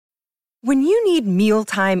When you need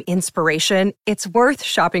mealtime inspiration, it's worth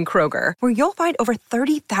shopping Kroger, where you'll find over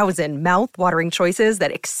 30,000 mouth-watering choices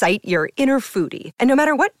that excite your inner foodie. And no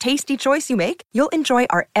matter what tasty choice you make, you'll enjoy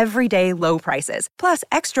our everyday low prices, plus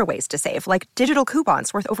extra ways to save, like digital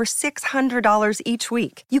coupons worth over $600 each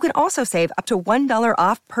week. You can also save up to $1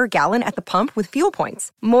 off per gallon at the pump with fuel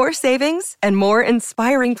points. More savings and more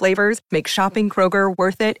inspiring flavors make shopping Kroger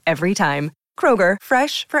worth it every time. Kroger,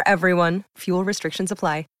 fresh for everyone. Fuel restrictions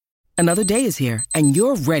apply. Another day is here, and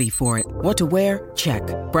you're ready for it. What to wear? Check.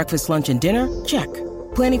 Breakfast, lunch, and dinner? Check.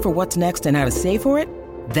 Planning for what's next and how to save for it?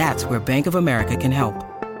 That's where Bank of America can help.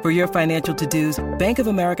 For your financial to-dos, Bank of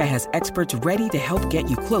America has experts ready to help get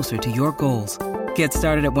you closer to your goals. Get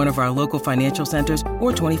started at one of our local financial centers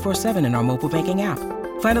or 24/7 in our mobile banking app.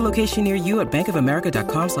 Find a location near you at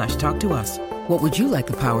bankofamerica.com/talktous. What would you like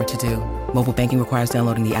the power to do? Mobile banking requires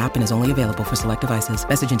downloading the app and is only available for select devices.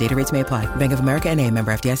 Message and data rates may apply. Bank of America N.A.,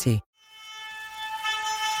 member FDIC.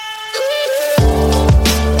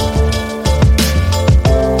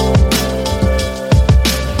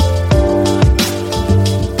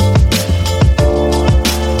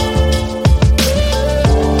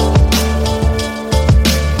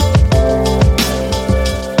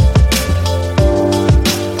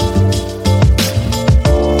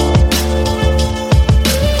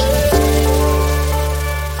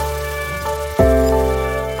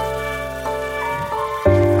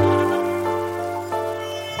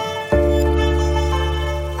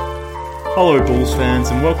 Hello Bulls fans,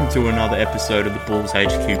 and welcome to another episode of the Bulls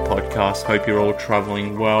HQ podcast. Hope you're all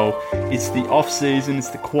travelling well. It's the off-season, it's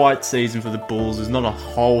the quiet season for the Bulls. There's not a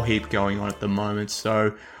whole heap going on at the moment,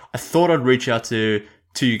 so I thought I'd reach out to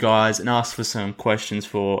you guys and ask for some questions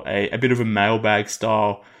for a bit of a mailbag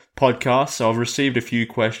style podcast. So I've received a few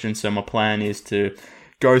questions, so my plan is to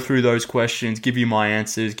go through those questions, give you my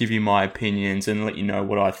answers, give you my opinions, and let you know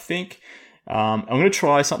what I think. I'm going to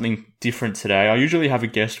try something different today. I usually have a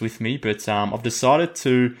guest with me, but I've decided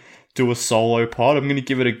to do a solo pod. I'm going to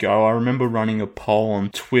give it a go. I remember running a poll on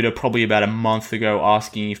Twitter probably about a month ago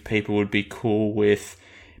asking if people would be cool with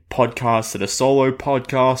podcasts that are solo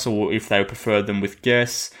podcasts or if they preferred them with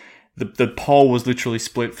guests. The poll was literally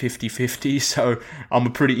split 50-50, so I'm a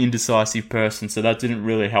pretty indecisive person, so that didn't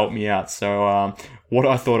really help me out. So what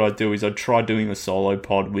I thought I'd do is I'd try doing a solo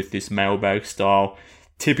pod with this mailbag style.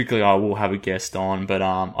 Typically, I will have a guest on, but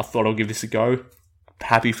I thought I'll give this a go.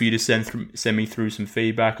 Happy for you to send me through some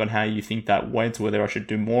feedback on how you think that went, whether I should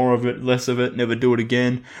do more of it, less of it, never do it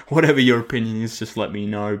again. Whatever your opinion is, just let me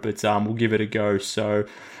know, but we'll give it a go. So,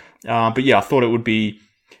 but yeah, I thought it would be,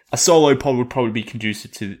 a solo pod would probably be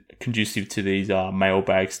conducive to these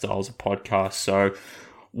mailbag styles of podcasts. So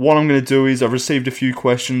what I'm going to do is I've received a few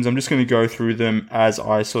questions. I'm just going to go through them as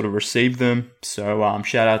I sort of received them. So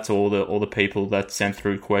shout out to all the people that sent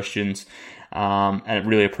through questions, and I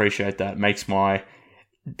really appreciate that. It makes my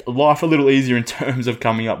life a little easier in terms of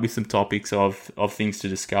coming up with some topics of things to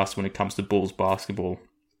discuss when it comes to Bulls basketball.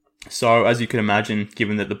 So as you can imagine,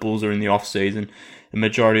 given that the Bulls are in the off season, the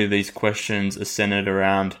majority of these questions are centered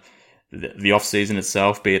around the off season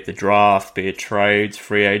itself, be it the draft, be it trades,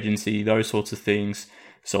 free agency, those sorts of things.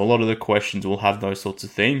 So a lot of the questions will have those sorts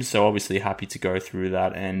of themes. So obviously happy to go through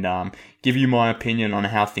that and give you my opinion on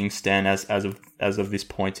how things stand as of this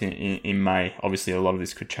point in May. Obviously a lot of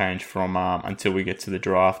this could change from until we get to the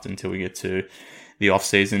draft, until we get to the off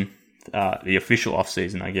season, the official off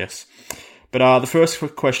season, I guess. But the first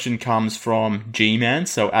question comes from G-Man,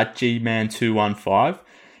 so at Gman215.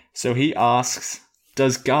 So he asks,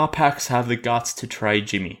 does Garpax have the guts to trade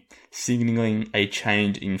Jimmy, signaling a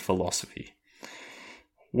change in philosophy?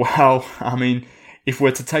 Well, I mean, if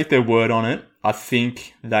we're to take their word on it, I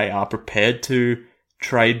think they are prepared to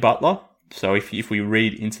trade Butler. So if we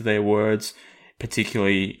read into their words,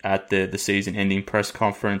 particularly at the season-ending press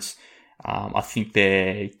conference, I think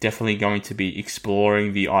they're definitely going to be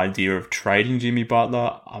exploring the idea of trading Jimmy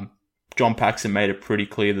Butler. John Paxson made it pretty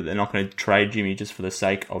clear that they're not going to trade Jimmy just for the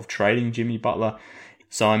sake of trading Jimmy Butler.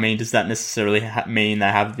 So, I mean, does that necessarily mean they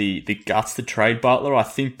have the guts to trade Butler? I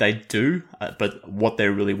think they do, but what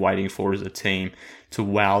they're really waiting for is a team to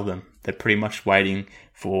wow them. They're pretty much waiting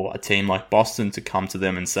for a team like Boston to come to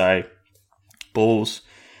them and say, Bulls,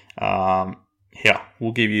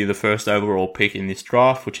 we'll give you the first overall pick in this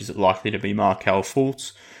draft, which is likely to be Markelle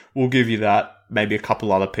Fultz. We'll give you that, maybe a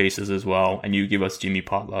couple other pieces as well, and you give us Jimmy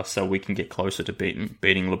Butler so we can get closer to beating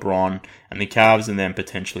LeBron and the Cavs and then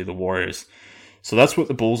potentially the Warriors. So that's what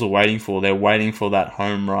the Bulls are waiting for. They're waiting for that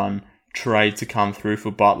home run trade to come through for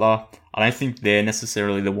Butler. I don't think they're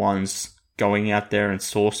necessarily the ones going out there and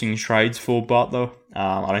sourcing trades for Butler.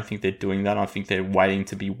 I don't think they're doing that. I think they're waiting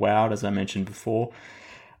to be wowed, as I mentioned before.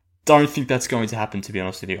 don't think that's going to happen, to be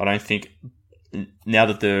honest with you. I don't think, now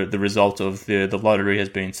that the result of the lottery has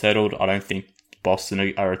been settled, I don't think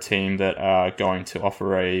Boston are a team that are going to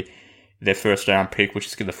offer their first round pick, which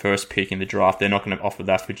is the first pick in the draft. They're not going to offer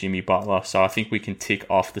that for Jimmy Butler. So I think we can tick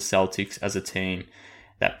off the Celtics as a team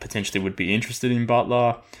that potentially would be interested in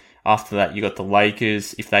Butler. After that, you got the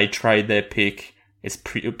Lakers. If they trade their pick, it's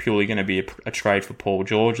purely going to be a trade for Paul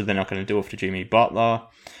George. They're not going to do it for Jimmy Butler.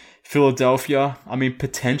 Philadelphia, I mean,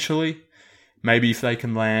 potentially, maybe if they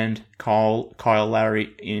can land Kyle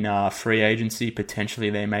Lowry in free agency,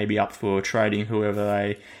 potentially they may be up for trading whoever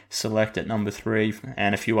they select at number 3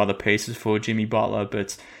 and a few other pieces for Jimmy Butler.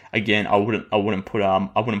 But again, I wouldn't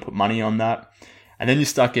put money on that. And then you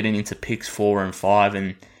start getting into picks 4 and 5,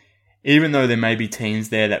 and even though there may be teams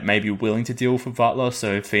there that may be willing to deal for Butler,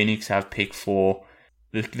 so Phoenix have pick 4,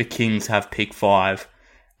 the Kings have pick 5.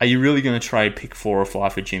 Are you really going to trade pick 4 or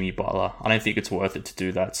 5 for Jimmy Butler? I don't think it's worth it to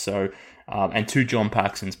do that. So, and to John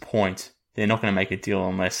Paxson's point, they're not going to make a deal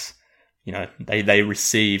unless, they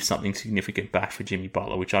receive something significant back for Jimmy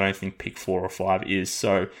Butler, which I don't think pick 4 or 5 is.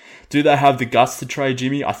 So, do they have the guts to trade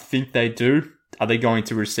Jimmy? I think they do. Are they going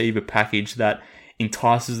to receive a package that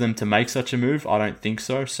entices them to make such a move? I don't think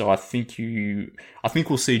so. So, I think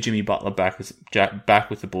we'll see Jimmy Butler back with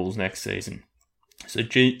the Bulls next season. So,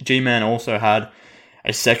 G-Man also had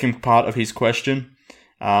a second part of his question.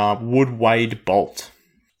 Would Wade bolt?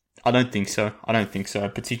 I don't think so.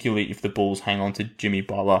 Particularly if the Bulls hang on to Jimmy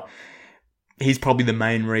Butler. He's probably the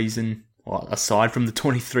main reason, aside from the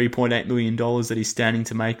 $23.8 million that he's standing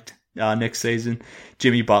to make next season.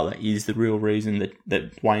 Jimmy Butler is the real reason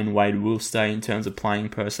that Dwayne Wade will stay in terms of playing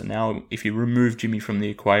personnel. If you remove Jimmy from the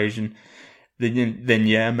equation, then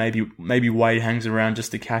yeah, maybe Wade hangs around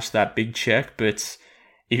just to cash that big check. But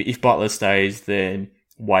if Butler stays, then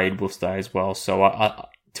Wade will stay as well. So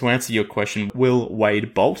to answer your question, will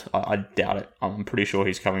Wade bolt? I doubt it. I'm pretty sure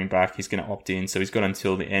he's coming back. He's going to opt in. So he's got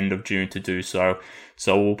until the end of June to do so.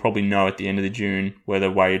 So we'll probably know at the end of the June whether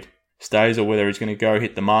Wade stays or whether he's going to go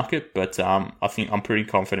hit the market. But I think I'm pretty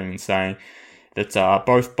confident in saying that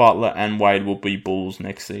both Butler and Wade will be Bulls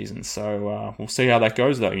next season. So we'll see how that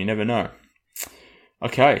goes, though. You never know.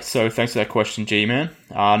 Okay, so thanks for that question, G-Man.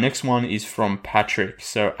 Next one is from Patrick.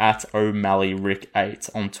 So at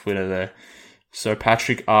OMalleyRick8 on Twitter there. So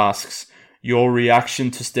Patrick asks, your reaction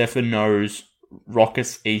to Stefan No's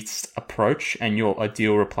Rockets East approach and your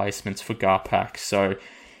ideal replacements for Garpak. So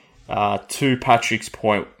to Patrick's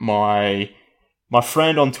point, my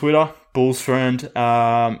friend on Twitter, Bulls friend,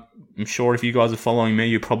 I'm sure if you guys are following me,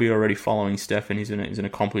 you're probably already following Stefan. He's an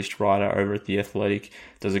accomplished writer over at The Athletic,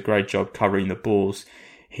 does a great job covering the Bulls.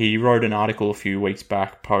 He wrote an article a few weeks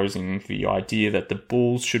back posing the idea that the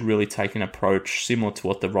Bulls should really take an approach similar to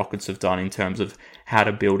what the Rockets have done in terms of how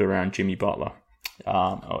to build around Jimmy Butler,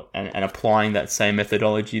 and applying that same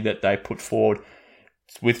methodology that they put forward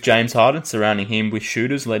with James Harden, surrounding him with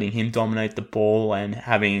shooters, letting him dominate the ball, and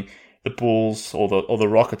having the Bulls or the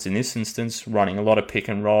Rockets in this instance running a lot of pick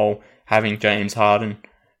and roll, having James Harden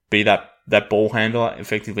be that ball handler,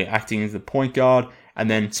 effectively acting as the point guard, and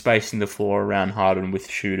then spacing the floor around Harden with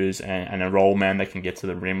shooters and a roll man that can get to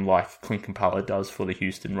the rim like Clint Capella does for the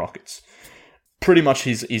Houston Rockets. Pretty much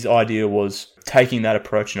his idea was taking that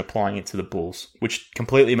approach and applying it to the Bulls, which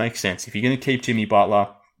completely makes sense. If you're going to keep Jimmy Butler,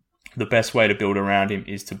 the best way to build around him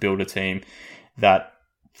is to build a team that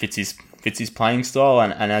fits his playing style.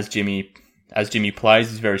 And as Jimmy plays,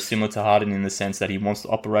 he's very similar to Harden in the sense that he wants to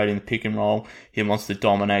operate in the pick and roll. He wants to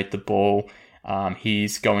dominate the ball.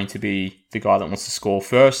 He's going to be the guy that wants to score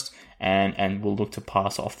first and will look to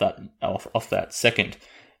pass off that second.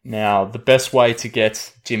 Now, the best way to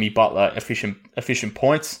get Jimmy Butler efficient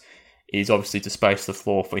points is obviously to space the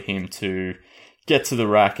floor for him to get to the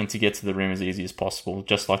rack and to get to the rim as easy as possible,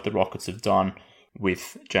 just like the Rockets have done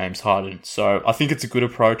with James Harden. So I think it's a good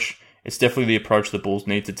approach. It's definitely the approach the Bulls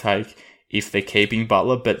need to take if they're keeping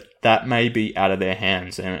Butler, but that may be out of their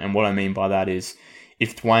hands. And what I mean by that is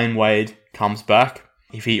if Dwayne Wade comes back,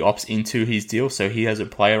 if he opts into his deal, so he has a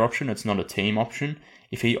player option, it's not a team option.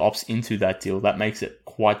 If he opts into that deal, that makes it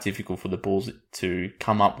quite difficult for the Bulls to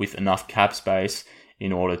come up with enough cap space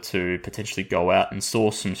in order to potentially go out and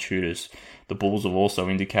source some shooters. The Bulls have also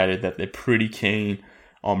indicated that they're pretty keen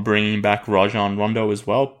on bringing back Rajon Rondo as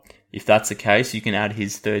well. If that's the case, you can add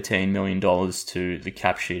his $13 million to the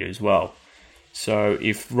cap sheet as well. So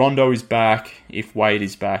if Rondo is back, if Wade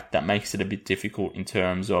is back, that makes it a bit difficult in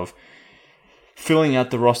terms of filling out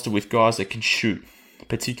the roster with guys that can shoot,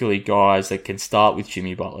 particularly guys that can start with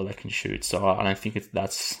Jimmy Butler that can shoot. So I don't think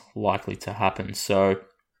that's likely to happen. So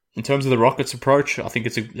In terms of the Rockets' approach, I think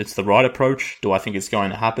it's the right approach. Do I think it's going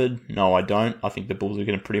to happen? No, I don't. I think the Bulls are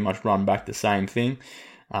going to pretty much run back the same thing,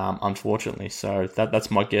 unfortunately. So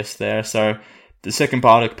that's my guess there. So the second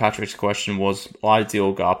part of Patrick's question was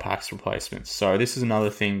ideal Garpax replacements. So this is another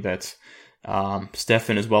thing that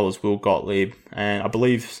Stefan as well as Will Gottlieb, and I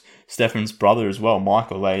believe Stefan's brother as well,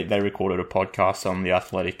 Michael, they recorded a podcast on The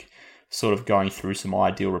Athletic sort of going through some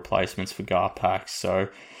ideal replacements for Garpax. So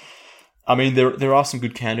I mean, there are some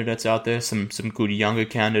good candidates out there, some good younger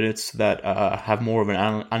candidates that have more of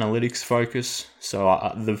an analytics focus.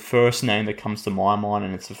 So the first name that comes to my mind,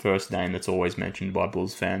 and it's the first name that's always mentioned by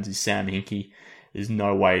Bulls fans, is Sam Hinkie. There's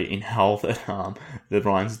no way in hell that the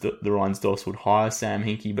Reinsdorfs would hire Sam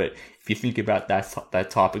Hinkie, but if you think about that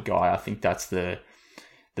type of guy, I think that's the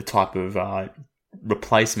type of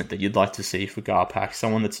replacement that you'd like to see for Garpax.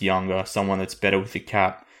 Someone that's younger, someone that's better with the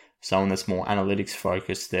cap, someone that's more analytics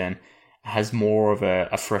focused, then has more of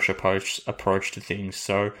a fresh approach to things.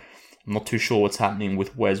 So I'm not too sure what's happening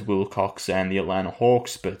with Wes Wilcox and the Atlanta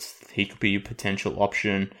Hawks, but he could be a potential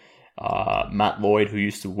option. Matt Lloyd, who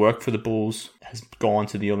used to work for the Bulls, has gone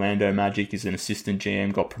to the Orlando Magic, is an assistant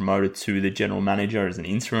GM, got promoted to the general manager as an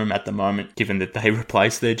interim at the moment, given that they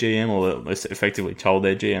replaced their GM, or effectively told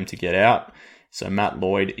their GM to get out. So Matt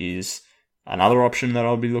Lloyd is another option that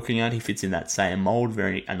I'll be looking at. He fits in that same mold,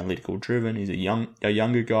 very analytical driven. He's a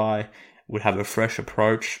younger guy, would have a fresh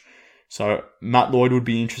approach. So Matt Lloyd would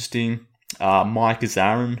be interesting. Mike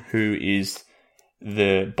Zarin, who is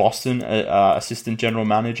the Boston assistant general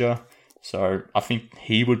manager. So I think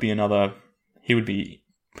he would be another.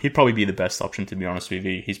 He'd probably be the best option, to be honest with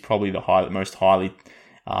you. He's probably the most highly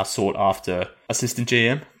sought after assistant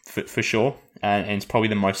GM for sure, and it's probably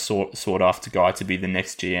the most sought after guy to be the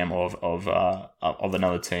next GM of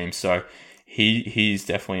another team. So he's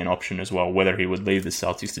definitely an option as well. Whether he would leave the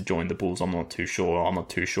Celtics to join the Bulls, I'm not too sure. I'm not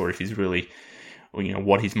too sure if he's really,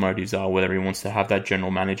 what his motives are, whether he wants to have that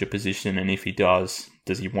general manager position, and if he does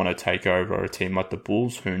he want to take over a team like the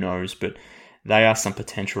Bulls? Who knows? But they are some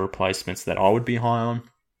potential replacements that I would be high on.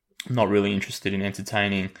 I'm not really interested in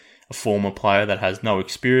entertaining a former player that has no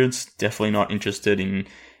experience. Definitely not interested in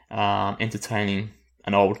entertaining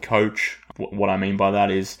an old coach. What I mean by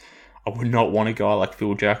that is I would not want a guy like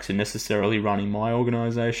Phil Jackson necessarily running my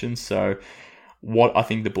organization. So what I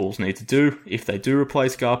think the Bulls need to do, if they do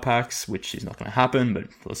replace Garpax, which is not going to happen, but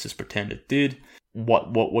let's just pretend it did,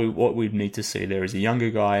 what we need to see there is a younger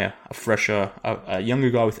guy, a younger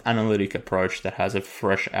guy with analytic approach that has a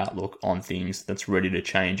fresh outlook on things, that's ready to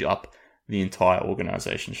change up the entire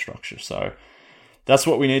organization structure. So that's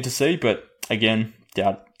what we need to see, but again,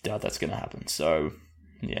 doubt that's going to happen. So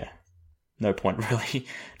yeah, no point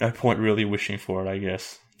really wishing for it, I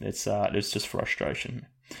guess. It's just frustration.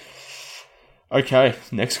 Okay,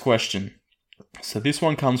 next question. So this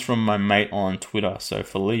one comes from my mate on Twitter, so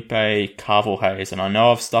Felipe Carvalhays, and I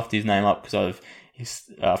know I've stuffed his name up because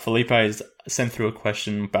Felipe has sent through a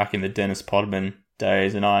question back in the Dennis Podman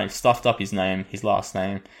days, and I stuffed up his last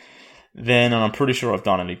name then, and I'm pretty sure I've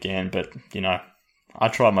done it again, but I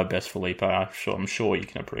tried my best, Felipe. I'm sure you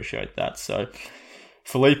can appreciate that. So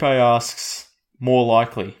Felipe asks, more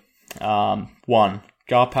likely, 1,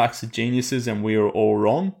 Garpax are geniuses and we are all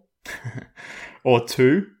wrong, or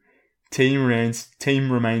 2, team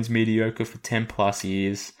remains mediocre for 10 plus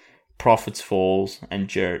years, profits falls, and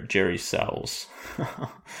Jerry sells.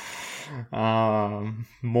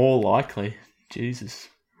 More likely, Jesus.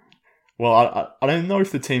 Well, I don't know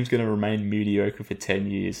if the team's going to remain mediocre for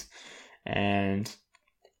 10 years, and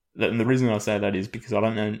the reason I say that is because I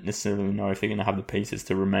don't necessarily know if they're going to have the pieces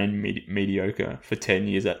to remain mediocre for 10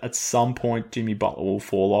 years. At some point, Jimmy Butler will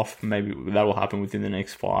fall off. Maybe that will happen within the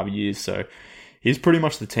next 5 years. So he's pretty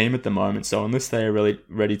much the team at the moment. So unless they are really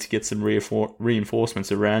ready to get some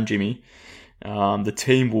reinforcements around Jimmy, the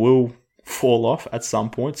team will fall off at some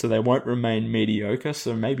point. So they won't remain mediocre.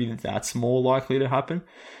 So maybe that's more likely to happen.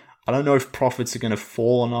 I don't know if profits are going to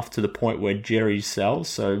fall enough to the point where Jerry sells.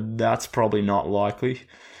 So that's probably not likely.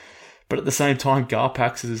 But at the same time,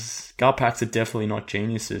 Garpax are definitely not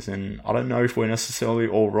geniuses, and I don't know if we're necessarily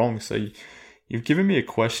all wrong. So you've given me a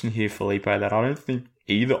question here, Felipe, that I don't think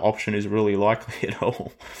either option is really likely at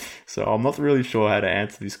all. So I'm not really sure how to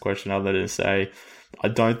answer this question other than to say I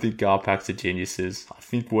don't think Garpax are geniuses. I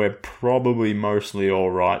think we're probably mostly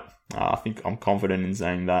all right. I think I'm confident in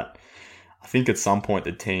saying that. I think at some point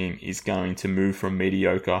the team is going to move from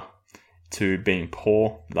mediocre to being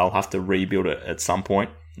poor. They'll have to rebuild it at some point.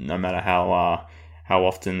 No matter how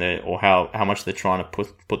often how much they're trying to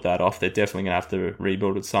put that off, they're definitely going to have to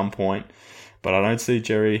rebuild at some point. But I don't see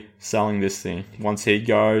Jerry selling this thing. Once he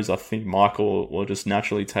goes, I think Michael will just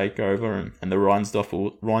naturally take over, and the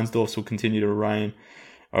Reinsdorfs will continue to reign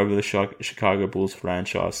over the Chicago Bulls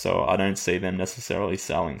franchise. So I don't see them necessarily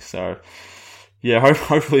selling. So yeah,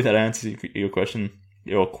 hopefully that answers your question.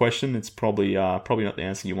 It's probably not the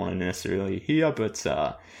answer you want to necessarily hear, but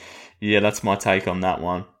yeah, that's my take on that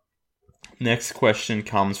one. Next question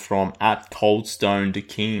comes from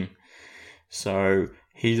 @ColdStoneTheKing. So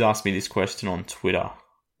he's asked me this question on Twitter.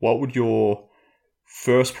 What would your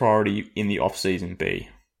first priority in the offseason be?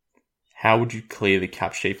 How would you clear the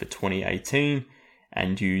cap sheet for 2018?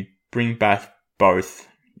 And you bring back both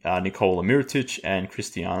Nikola Mirotic and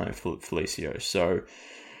Cristiano Felicio. So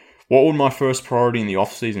what would my first priority in the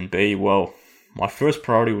offseason be? Well, my first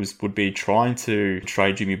priority would be trying to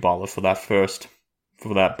trade Jimmy Butler for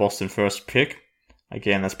that Boston first pick.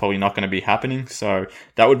 Again, that's probably not going to be happening. So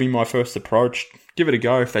that would be my first approach. Give it a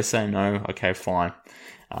go. If they say no, okay, fine.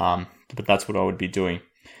 But that's what I would be doing.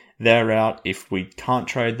 They're out. If we can't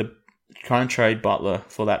trade Butler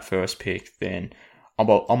for that first pick, then I'm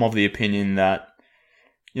of the opinion that,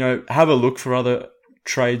 have a look for other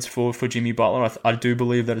trades for Jimmy Butler. I do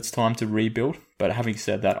believe that it's time to rebuild, but having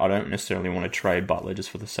said that, I don't necessarily want to trade Butler just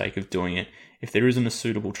for the sake of doing it. If there isn't a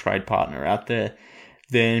suitable trade partner out there,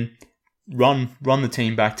 then run the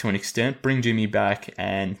team back to an extent, bring Jimmy back,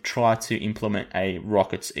 and try to implement a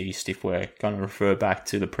Rockets East if we're going to refer back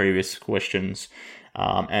to the previous questions,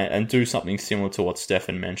 and do something similar to what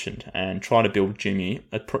Stefan mentioned, and try to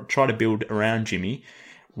build around Jimmy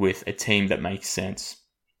with a team that makes sense.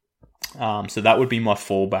 So that would be my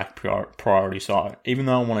fallback priority. So even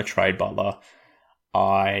though I want to trade Butler,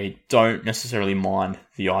 I don't necessarily mind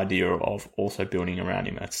the idea of also building around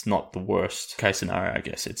him. That's not the worst case scenario, I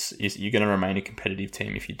guess. You're going to remain a competitive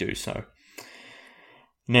team if you do so.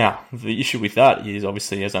 Now, the issue with that is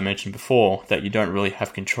obviously, as I mentioned before, that you don't really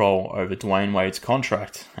have control over Dwayne Wade's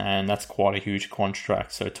contract, and that's quite a huge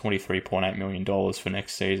contract. So $23.8 million for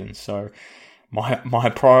next season. So my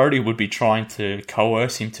priority would be trying to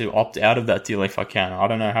coerce him to opt out of that deal if I can. I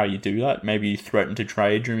don't know how you do that. Maybe you threaten to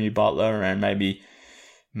trade Jimmy Butler, and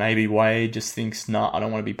maybe Wade just thinks, I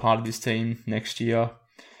don't want to be part of this team next year.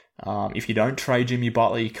 If you don't trade Jimmy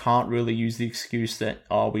Butler, you can't really use the excuse that,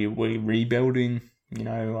 we're rebuilding.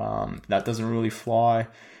 That doesn't really fly.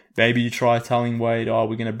 Maybe you try telling Wade,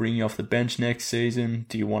 we're going to bring you off the bench next season.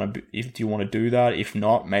 Do you want to do that? If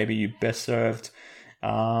not, maybe you're best served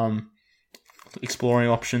exploring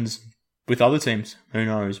options with other teams. Who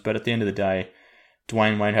knows? But at the end of the day,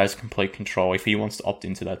 Dwayne Wade has complete control. If he wants to opt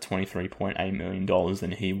into that $23.8 million,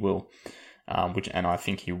 then he will, and I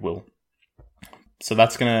think he will. So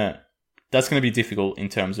that's gonna be difficult in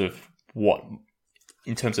terms of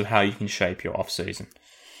how you can shape your off season.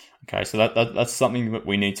 Okay, so that's something that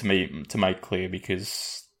we need to make clear,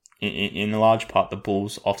 because in a large part, the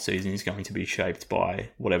Bulls off season is going to be shaped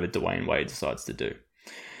by whatever Dwayne Wade decides to do.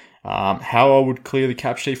 How I would clear the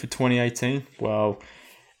cap sheet for 2018? Well,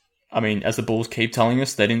 I mean, as the Bulls keep telling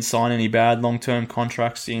us, they didn't sign any bad long-term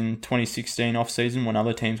contracts in 2016 offseason when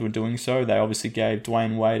other teams were doing so. They obviously gave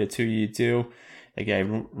Dwayne Wade a 2-year deal. They gave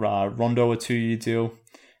Rondo a 2-year deal.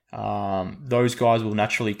 Those guys will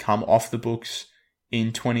naturally come off the books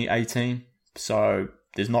in 2018. So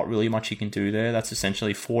there's not really much you can do there. That's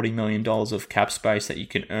essentially $40 million of cap space that you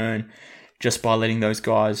can earn just by letting those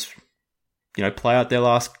guys, play out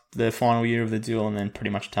their final year of the deal, and then pretty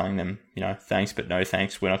much telling them, thanks, but no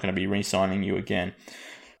thanks. We're not going to be re-signing you again.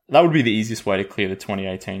 That would be the easiest way to clear the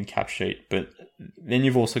 2018 cap sheet. But then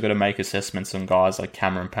you've also got to make assessments on guys like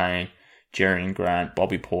Cameron Payne, Jerian Grant,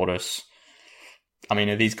 Bobby Portis. I mean,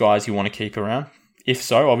 are these guys you want to keep around? If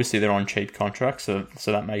so, obviously they're on cheap contracts, so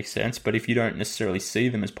that makes sense. But if you don't necessarily see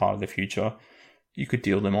them as part of the future, you could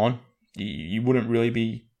deal them on. You wouldn't really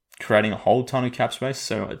be creating a whole ton of cap space,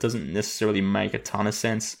 so it doesn't necessarily make a ton of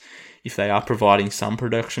sense if they are providing some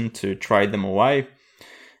production to trade them away.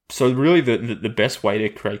 So really the best way to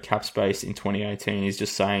create cap space in 2018 is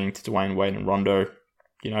just saying to Dwayne Wade and Rondo,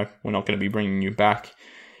 we're not going to be bringing you back.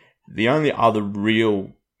 The only other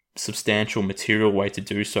real substantial material way to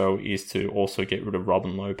do so is to also get rid of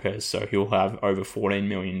Robin Lopez, so he'll have over $14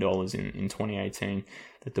 million in 2018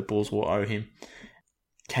 that the Bulls will owe him.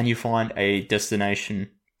 Can you find a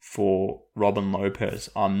destination for Robin Lopez?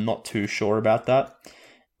 I'm not too sure about that.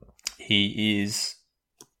 He is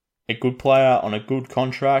a good player on a good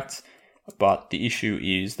contract, but the issue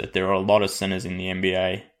is that there are a lot of centers in the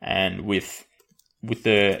NBA, and with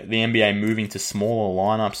the NBA moving to smaller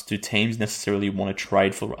lineups, do teams necessarily want to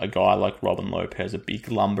trade for a guy like Robin Lopez, a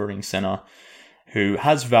big lumbering center who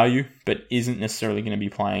has value, but isn't necessarily going to be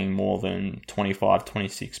playing more than 25,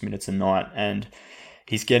 26 minutes a night. And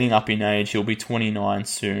he's getting up in age. He'll be 29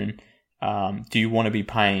 soon. Do you want to be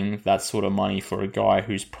paying that sort of money for a guy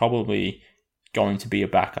who's probably going to be a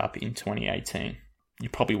backup in 2018? You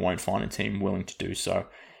probably won't find a team willing to do so.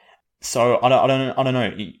 So I don't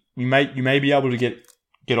know. You may be able to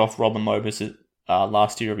get off Robin Lopez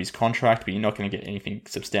last year of his contract, but you're not going to get anything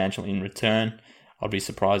substantial in return. I'd be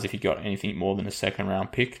surprised if you got anything more than a second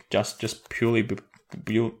round pick, just purely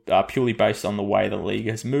based on the way the league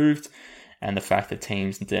has moved and the fact that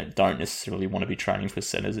teams don't necessarily want to be trading for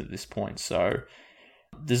centers at this point. So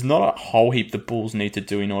there's not a whole heap the Bulls need to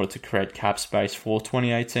do in order to create cap space for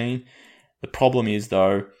 2018. The problem is,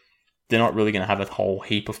 though, they're not really going to have a whole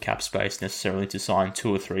heap of cap space necessarily to sign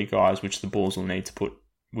 2 or 3 guys, which the Bulls will need to put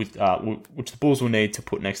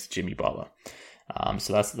next to Jimmy Butler.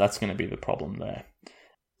 So that's going to be the problem there.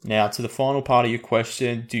 Now, to the final part of your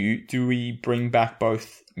question, do we bring back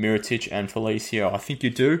both Mirotic and Felicio? I think you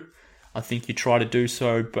do. I think you try to do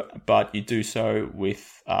so, but you do so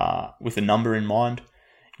with a number in mind.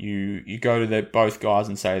 You go to both guys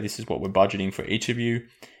and say, this is what we're budgeting for each of you.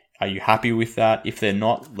 Are you happy with that? If they're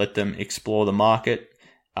not, let them explore the market.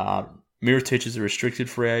 Mirotic is a restricted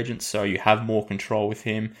free agent, so you have more control with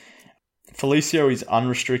him. Felicio is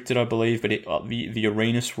unrestricted, I believe, but the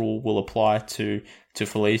Arenas rule will apply to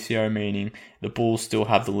Felicio, meaning the Bulls still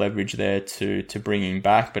have the leverage there to bring him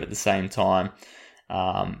back, but at the same time,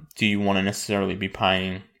 do you want to necessarily be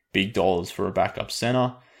paying big dollars for a backup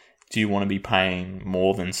center? Do you want to be paying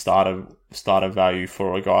more than starter value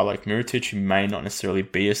for a guy like Mirotic, who may not necessarily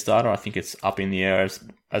be a starter? I think it's up in the air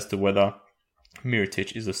as to whether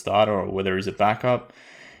Mirotic is a starter or whether he's a backup.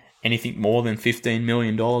 Anything more than $15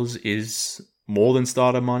 million is more than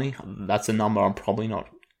starter money. That's a number I'm probably not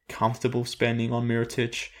comfortable spending on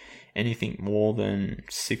Mirotic. Anything more than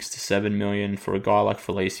 $6 to $7 million for a guy like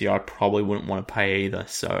Felicio, I probably wouldn't want to pay either.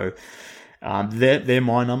 So they're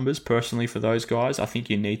my numbers personally for those guys. I think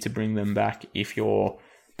you need to bring them back if you're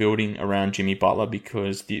building around Jimmy Butler,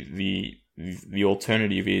 because the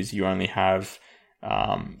alternative is you only have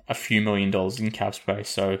a few $1 million in cap space.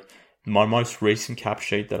 So my most recent cap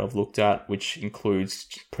sheet that I've looked at, which includes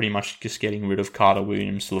pretty much just getting rid of Carter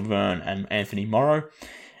Williams, Laverne, and Anthony Morrow,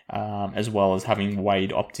 as well as having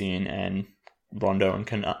Wade opt in and Rondo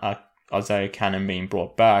and Isaiah Cannon being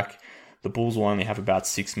brought back, the Bulls will only have about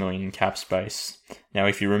 $6 million in cap space. Now,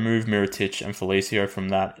 if you remove Mirotic and Felicio from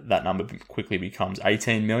that number quickly becomes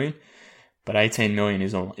 $18 million. But $18 million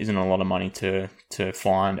isn't a lot of money to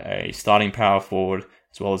find a starting power forward,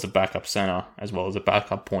 as well as a backup center, as well as a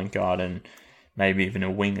backup point guard, and maybe even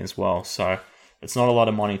a wing as well. So it's not a lot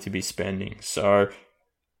of money to be spending. So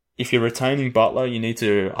if you're retaining Butler, you need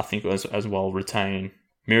to, I think, as well retain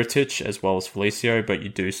Mirotic as well as Felicio, but you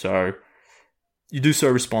do so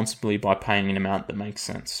responsibly by paying an amount that makes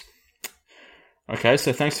sense. Okay,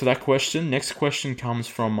 so thanks for that question. Next question comes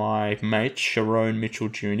from my mate, Sharon Mitchell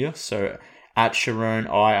Jr. So at Sharon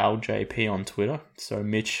ILJP on Twitter. So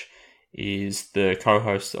Mitch is the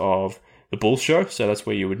co-host of the Bulls show, so that's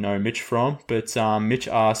where you would know Mitch from. But Mitch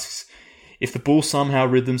asks, if the Bulls somehow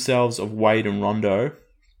rid themselves of Wade and Rondo,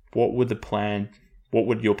 what would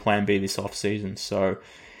your plan be this offseason? So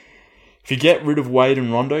if you get rid of Wade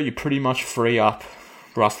and Rondo, you pretty much free up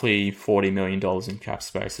roughly $40 million in cap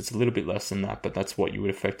space. It's a little bit less than that, but that's what you would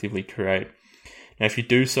effectively create. Now, if you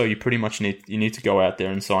do so, you pretty much need to go out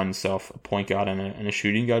there and sign yourself a point guard and a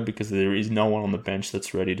shooting guard, because there is no one on the bench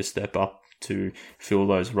that's ready to step up to fill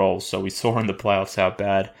those roles. So we saw in the playoffs how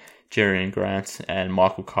bad Jerian Grant and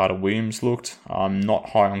Michael Carter-Williams looked. I'm not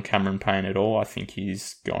high on Cameron Payne at all. I think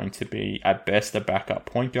he's going to be, at best, a backup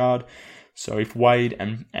point guard. So if Wade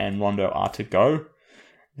and Rondo are to go,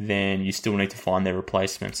 then you still need to find their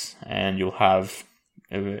replacements, and you'll have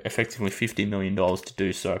effectively $50 million to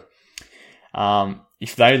do so.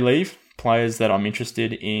 If they leave, players that I'm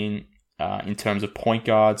interested in terms of point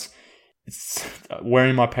guards, it's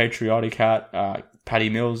wearing my patriotic hat, Patty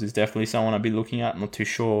Mills is definitely someone I'd be looking at. I'm not too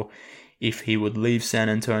sure if he would leave San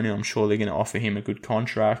Antonio. I'm sure they're going to offer him a good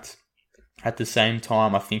contract. At the same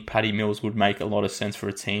time, I think Patty Mills would make a lot of sense for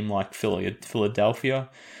a team like Philadelphia.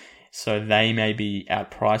 So they may be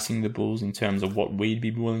outpricing the Bulls in terms of what we'd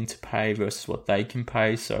be willing to pay versus what they can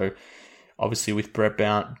pay. So obviously with Brett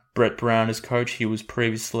Brown as coach, he was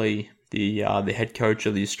previously the head coach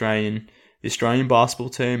of the Australian basketball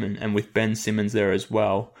team, and with Ben Simmons there as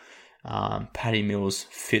well, Patty Mills'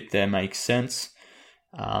 fit there makes sense.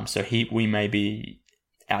 So we may be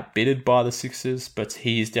outbidded by the Sixers, but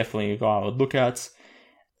he is definitely a guy I would look at.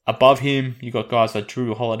 Above him, you got guys like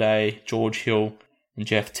Drew Holiday, George Hill, and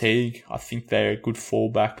Jeff Teague. I think they're good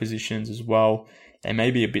fallback positions as well. They may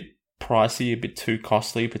be a bit pricey, a bit too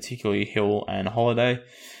costly, particularly Hill and Holiday.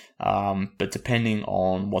 But depending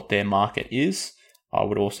on what their market is, I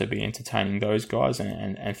would also be entertaining those guys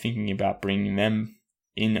and thinking about bringing them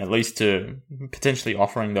in, at least to potentially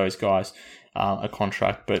offering those guys a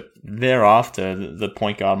contract. But thereafter, the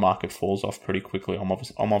point guard market falls off pretty quickly. I'm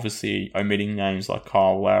obviously omitting names like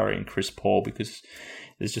Kyle Lowry and Chris Paul because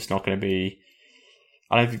there's just not going to be...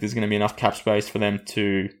 I don't think there's going to be enough cap space for them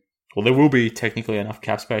to... Well, there will be technically enough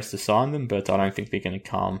cap space to sign them, but I don't think they're going to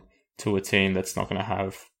come to a team that's not going to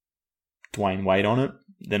have Dwayne Wade on it.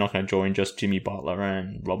 They're not going to join just Jimmy Butler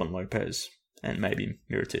and Robin Lopez and maybe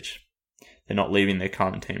Mirotic. They're not leaving their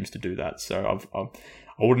current teams to do that. So I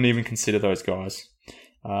wouldn't even consider those guys.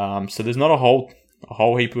 So there's not a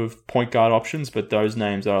whole heap of point guard options, but those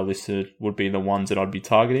names that are listed would be the ones that I'd be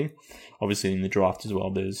targeting. Obviously in the draft as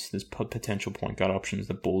well, there's potential point guard options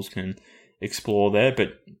that Bulls can explore there,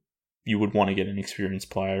 but you would want to get an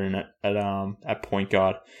experienced player in at point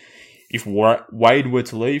guard. If Wade were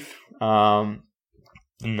to leave, the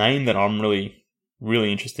name that I'm really,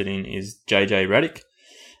 really interested in is JJ Redick.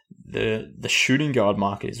 The shooting guard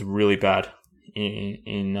market is really bad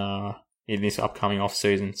in this upcoming off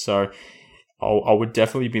season, so I would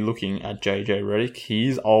definitely be looking at JJ Redick.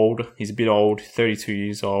 He's old. He's a bit old. 32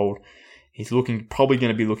 years old. He's probably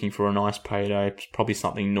going to be looking for a nice payday, probably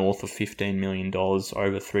something north of $15 million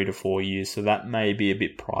over 3 to 4 years. So that may be a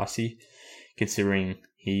bit pricey, considering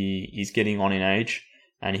he's getting on in age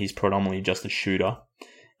and he's predominantly just a shooter.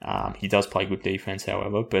 He does play good defense,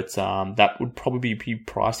 however, but that would probably be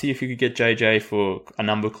pricey. If you could get JJ for a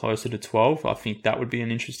number closer to 12, I think that would be an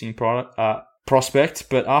interesting prospect.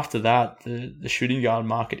 But after that, the shooting guard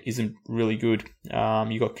market isn't really good.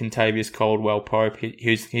 You got Kentavious Caldwell-Pope.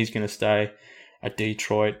 He's going to stay at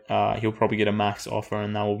Detroit. He'll probably get a max offer,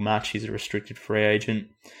 and that will match. He's a restricted free agent.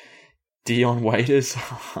 Dion Waiters.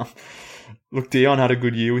 Look, Dion had a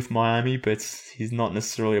good year with Miami, but he's not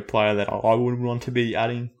necessarily a player that I would want to be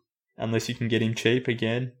adding unless you can get him cheap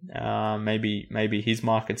again. Maybe his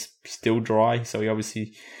market's still dry, so he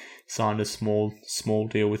obviously signed a small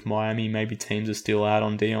deal with Miami. Maybe teams are still out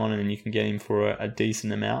on Dion and you can get him for a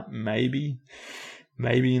decent amount. Maybe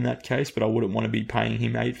in that case, but I wouldn't want to be paying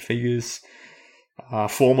him 8 figures.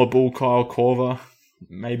 Former Bull Kyle Korver.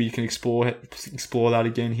 Maybe you can explore that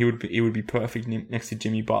again. He would be perfect next to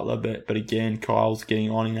Jimmy Butler, but again, Kyle's getting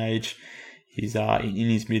on in age. He's in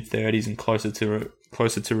his mid-30s and closer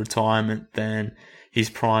to retirement than his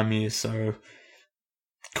prime years. So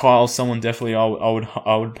Kyle's someone definitely I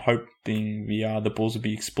would hope the Bulls would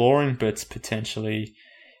be exploring, but potentially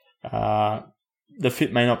the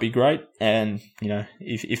fit may not be great. And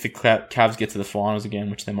if the Cavs get to the finals again,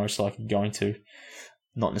 which they're most likely going to,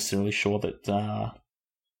 not necessarily sure that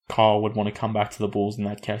Kyle would want to come back to the Bulls in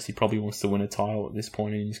that case. He probably wants to win a title at this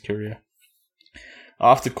point in his career.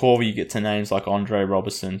 After Korver, you get to names like Andre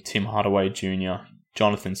Robertson, Tim Hardaway Jr.,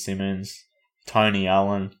 Jonathan Simmons, Tony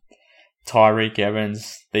Allen, Tyreek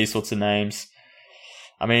Evans, these sorts of names.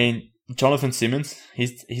 I mean, Jonathan Simmons,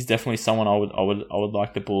 he's definitely someone I would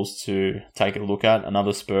like the Bulls to take a look at.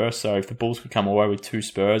 Another Spur. So if the Bulls could come away with 2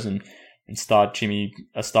 Spurs and start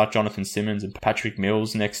Jonathan Simmons and Patrick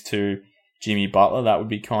Mills next to Jimmy Butler, that would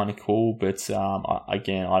be kind of cool. But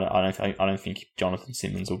again, I don't think Jonathan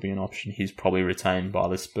Simmons will be an option. He's probably retained by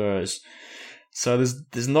the Spurs. So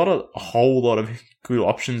there's not a whole lot of good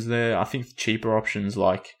options there. I think cheaper options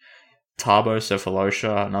like Tabo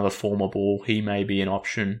Cephalosha, another former Bull, he may be an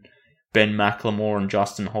option. Ben McLemore and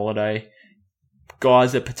Justin Holiday,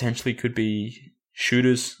 guys that potentially could be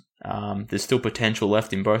shooters. There's still potential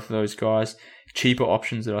left in both of those guys. Cheaper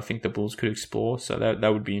options that I think the Bulls could explore. So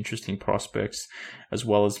that would be interesting prospects, as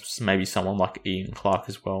well as maybe someone like Ian Clark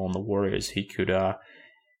as well on the Warriors. He could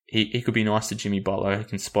be nice to Jimmy Butler. He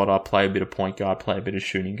can spot up, play a bit of point guard, play a bit of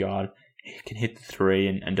shooting guard. He can hit the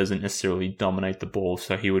 3 and doesn't necessarily dominate the ball.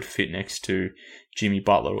 So he would fit next to Jimmy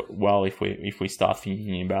Butler well if we start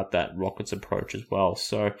thinking about that Rockets approach as well.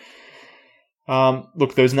 So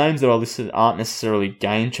look, those names that are listed aren't necessarily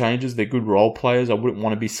game changers. They're good role players. I wouldn't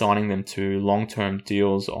want to be signing them to long-term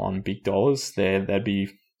deals on big dollars. They'd be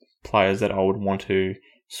players that I would want to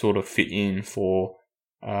sort of fit in for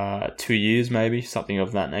 2 years, maybe, something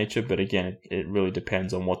of that nature. But again, it really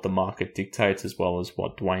depends on what the market dictates as well as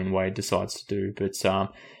what Dwayne Wade decides to do. But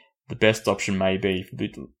the best option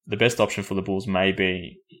for the Bulls may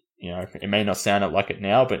be, it may not sound like it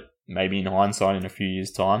now, but maybe in hindsight, in a few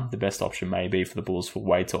years' time, the best option may be for the Bulls for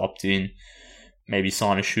Wade to opt in, maybe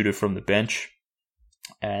sign a shooter from the bench,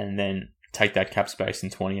 and then take that cap space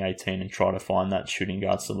in 2018 and try to find that shooting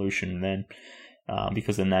guard solution, and then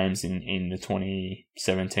because the names in the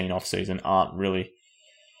 2017 offseason aren't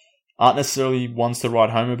necessarily ones to write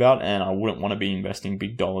home about, and I wouldn't want to be investing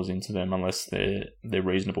big dollars into them unless they're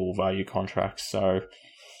reasonable value contracts. So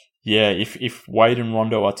yeah, if Wade and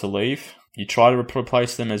Rondo are to leave, you try to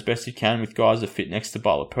replace them as best you can with guys that fit next to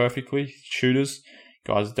Butler perfectly, shooters,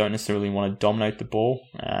 guys that don't necessarily want to dominate the ball,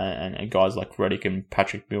 and guys like Redick and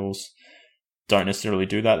Patrick Mills don't necessarily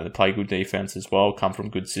do that. They play good defense as well, come from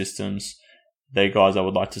good systems. They're guys I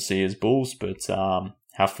would like to see as Bulls, but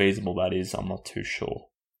how feasible that is, I'm not too sure.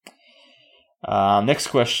 Next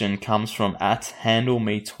question comes from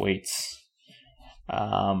 @HandleMeTweets.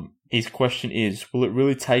 His question is, will it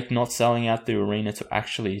really take not selling out the arena to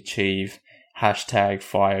actually achieve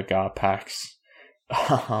 #fire Garpax?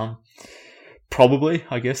 Probably.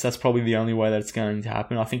 I guess that's probably the only way that it's going to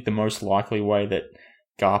happen. I think the most likely way that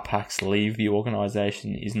Garpax leave the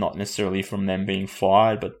organization is not necessarily from them being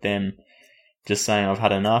fired, but them just saying I've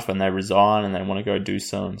had enough, and they resign and they want to go do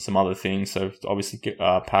some other things. So obviously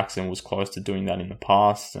Paxson was close to doing that in the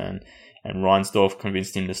past, and Reinsdorf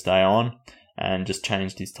convinced him to stay on and just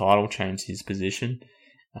changed his title, changed his position.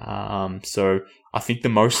 So I think the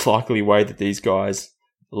most likely way that these guys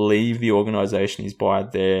leave the organization is by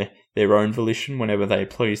their own volition whenever they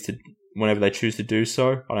choose to do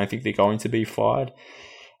so. I don't think they're going to be fired.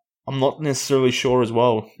 I'm not necessarily sure as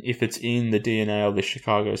well if it's in the DNA of the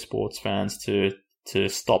Chicago sports fans to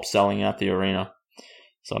stop selling out the arena.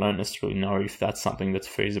 So I don't necessarily know if that's something that's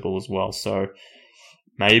feasible as well. So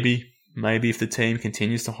maybe if the team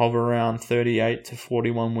continues to hover around 38 to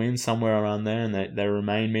 41 wins, somewhere around there, and they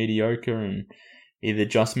remain mediocre and either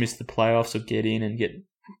just miss the playoffs or get in and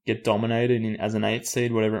get dominated as an 8th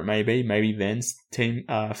seed, whatever it may be, maybe then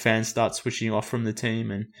fans start switching off from the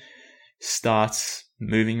team and starts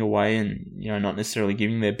moving away and not necessarily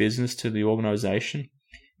giving their business to the organization.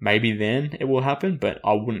 Maybe then it will happen, but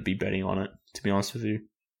I wouldn't be betting on it, to be honest with you.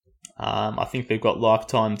 I think they've got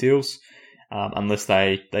lifetime deals. Unless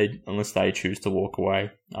they choose to walk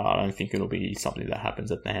away. I don't think it'll be something that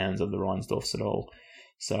happens at the hands of the Reinsdorfs at all.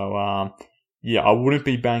 So, I wouldn't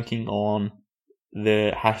be banking on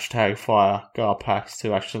the #fire Garpax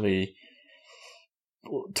to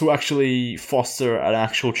actually foster an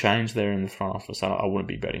actual change there in the front office. I wouldn't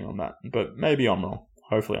be betting on that, but maybe I'm wrong.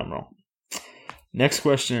 Hopefully I'm wrong. Next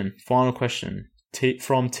question, final question,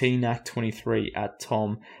 from TNAC23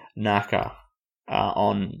 @TomNaka.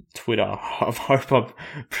 On Twitter. I hope I've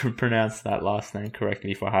pronounced that last name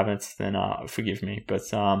correctly. If I haven't, then forgive me. But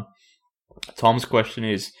Tom's question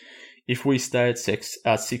is, if we stay at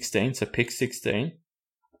 16, so pick 16,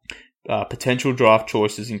 potential draft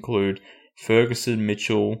choices include Ferguson,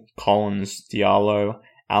 Mitchell, Collins, Diallo,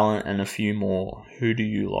 Allen, and a few more. Who do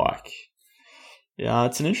you like? Yeah,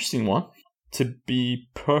 it's an interesting one. To be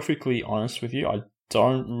perfectly honest with you, I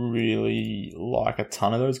don't really like a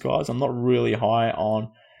ton of those guys. I'm not really high on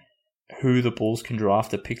who the Bulls can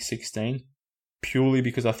draft at pick 16, purely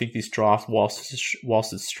because I think this draft, whilst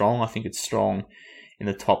it's strong, I think it's strong in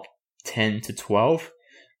the top 10 to 12.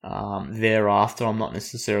 Thereafter, I'm not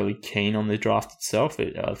necessarily keen on the draft itself.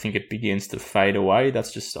 I think it begins to fade away.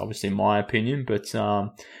 That's just obviously my opinion. But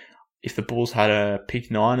if the Bulls had a pick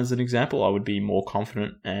 9 as an example, I would be more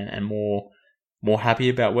confident and more happy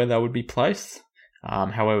about where they would be placed.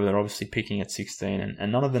 However, they're obviously picking at 16,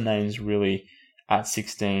 and none of the names really at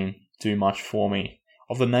 16 do much for me.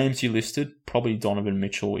 Of the names you listed, probably Donovan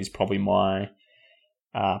Mitchell is probably my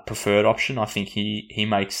preferred option. I think he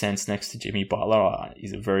makes sense next to Jimmy Butler.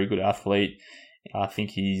 He's a very good athlete. I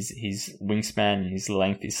think his wingspan and his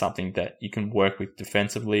length is something that you can work with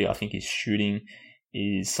defensively. I think his shooting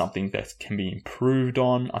is something that can be improved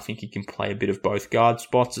on. I think he can play a bit of both guard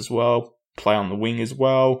spots as well, play on the wing as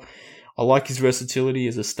well. I like his versatility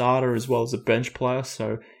as a starter as well as a bench player.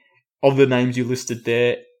 So of the names you listed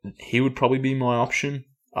there, he would probably be my option.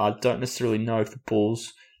 I don't necessarily know if the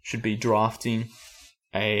Bulls should be drafting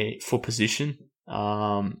for position. So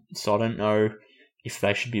I don't know if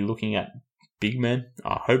they should be looking at big men.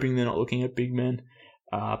 Hoping they're not looking at big men.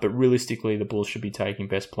 But realistically, the Bulls should be taking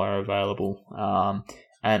best player available.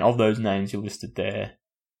 And of those names you listed there,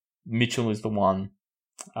 Mitchell is the one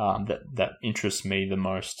that interests me the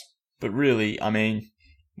most. But really, I mean,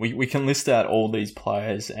 we can list out all these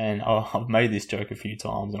players, and I've made this joke a few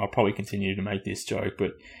times, and I'll probably continue to make this joke,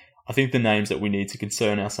 but I think the names that we need to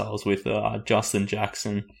concern ourselves with are Justin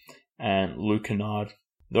Jackson and Luke Kennard.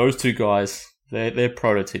 Those two guys, they're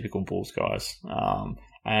prototypical Bulls guys.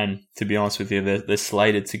 And to be honest with you, they're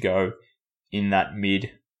slated to go in that mid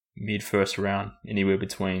first round, anywhere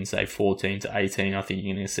between, say, 14 to 18. I think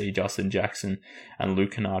you're going to see Justin Jackson and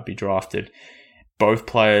Luke Kennard be drafted. Both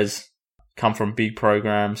players come from big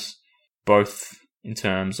programs, both in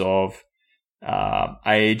terms of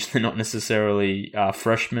age. They're not necessarily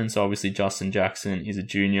freshmen, so obviously Justin Jackson is a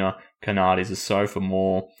junior, Kennard is a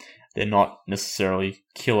sophomore. They're not necessarily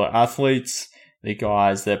killer athletes. They're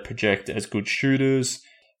guys that project as good shooters.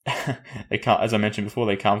 As I mentioned before,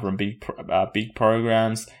 they come from big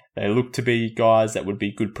programs. They look to be guys that would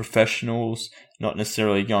be good professionals, not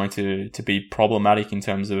necessarily going to be problematic in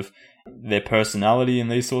terms of their personality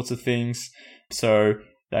and these sorts of things. So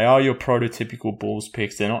they are your prototypical Bulls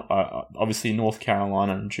picks. They're not, obviously North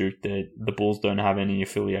Carolina and Duke, the Bulls don't have any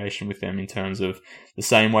affiliation with them in terms of the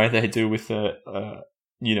same way they do with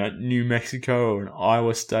New Mexico or an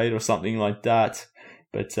Iowa State or something like that.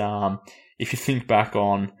 But if you think back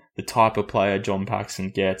on the type of player John Paxson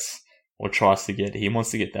gets or tries to get, he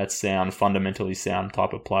wants to get that fundamentally sound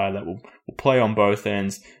type of player that will play on both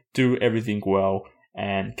ends, do everything well,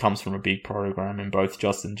 and comes from a big program. And both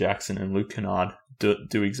Justin Jackson and Luke Kennard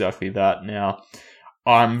do exactly that. Now,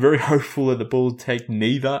 I'm very hopeful that the Bulls take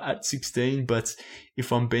neither at 16, but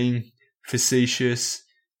if I'm being facetious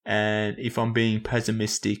and if I'm being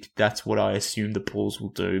pessimistic, that's what I assume the Bulls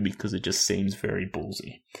will do because it just seems very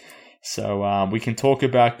ballsy. So we can talk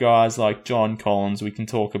about guys like John Collins, we can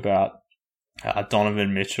talk about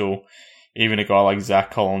Donovan Mitchell, even a guy like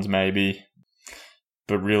Zach Collins maybe.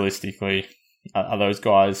 But realistically, are those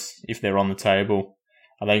guys, if they're on the table,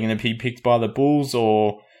 are they going to be picked by the Bulls,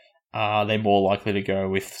 or are they more likely to go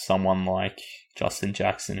with someone like Justin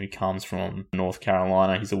Jackson, who comes from North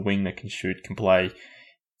Carolina? He's a wing that can shoot, can play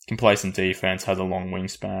some defense, has a long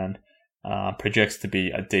wingspan, projects to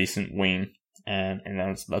be a decent wing, and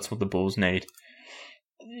that's what the Bulls need.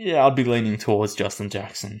 Yeah, I'd be leaning towards Justin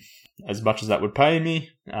Jackson. As much as that would pay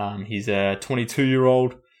me, he's a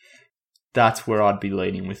 22-year-old. That's where I'd be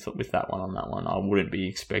leaning with that one on that one. I wouldn't be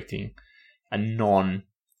expecting a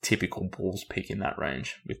non-typical Bulls pick in that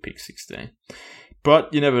range with pick 16.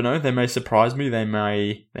 But you never know. They may surprise me. They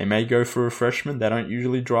may go for a freshman. They don't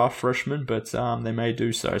usually draft freshmen, but they may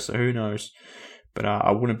do so. So who knows? But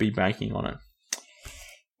I wouldn't be banking on it.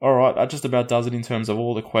 All right, that just about does it in terms of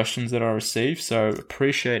all the questions that I received. So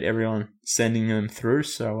appreciate everyone sending them through.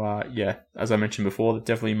 So as I mentioned before, that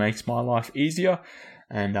definitely makes my life easier.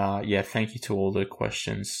 And thank you to all the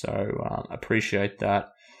questions. So appreciate that.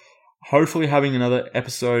 Hopefully having another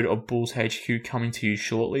episode of Bulls HQ coming to you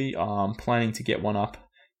shortly. I'm planning to get one up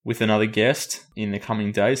with another guest in the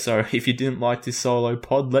coming days. So if you didn't like this solo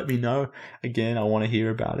pod, let me know. Again, I want to hear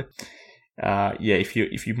about it.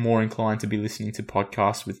 If you're more inclined to be listening to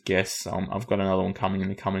podcasts with guests, I've got another one coming in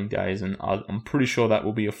the coming days, and I'm pretty sure that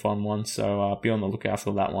will be a fun one. So be on the lookout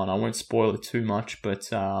for that one. I won't spoil it too much, but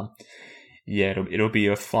it'll be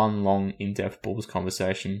a fun, long, in-depth Bulls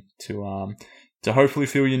conversation to hopefully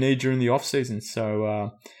fill your need during the off season.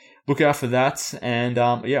 So look out for that, and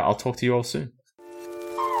I'll talk to you all soon.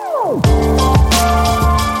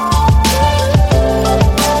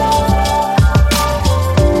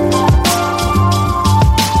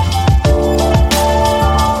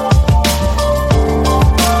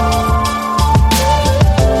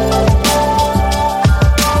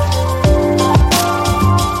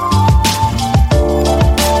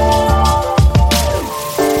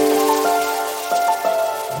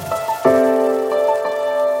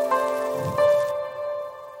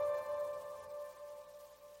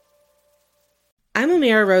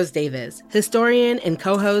 Rose Davis, historian and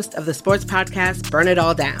co-host of the sports podcast Burn It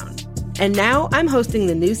All Down. And now I'm hosting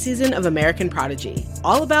the new season of American Prodigy,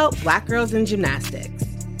 all about Black girls in gymnastics.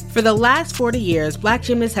 For the last 40 years, Black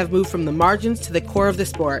gymnasts have moved from the margins to the core of the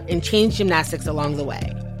sport and changed gymnastics along the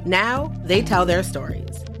way. Now, they tell their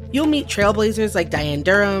stories. You'll meet trailblazers like Diane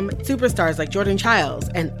Durham, superstars like Jordan Childs,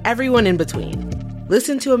 and everyone in between.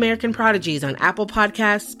 Listen to American Prodigies on Apple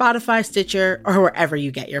Podcasts, Spotify, Stitcher, or wherever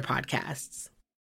you get your podcasts.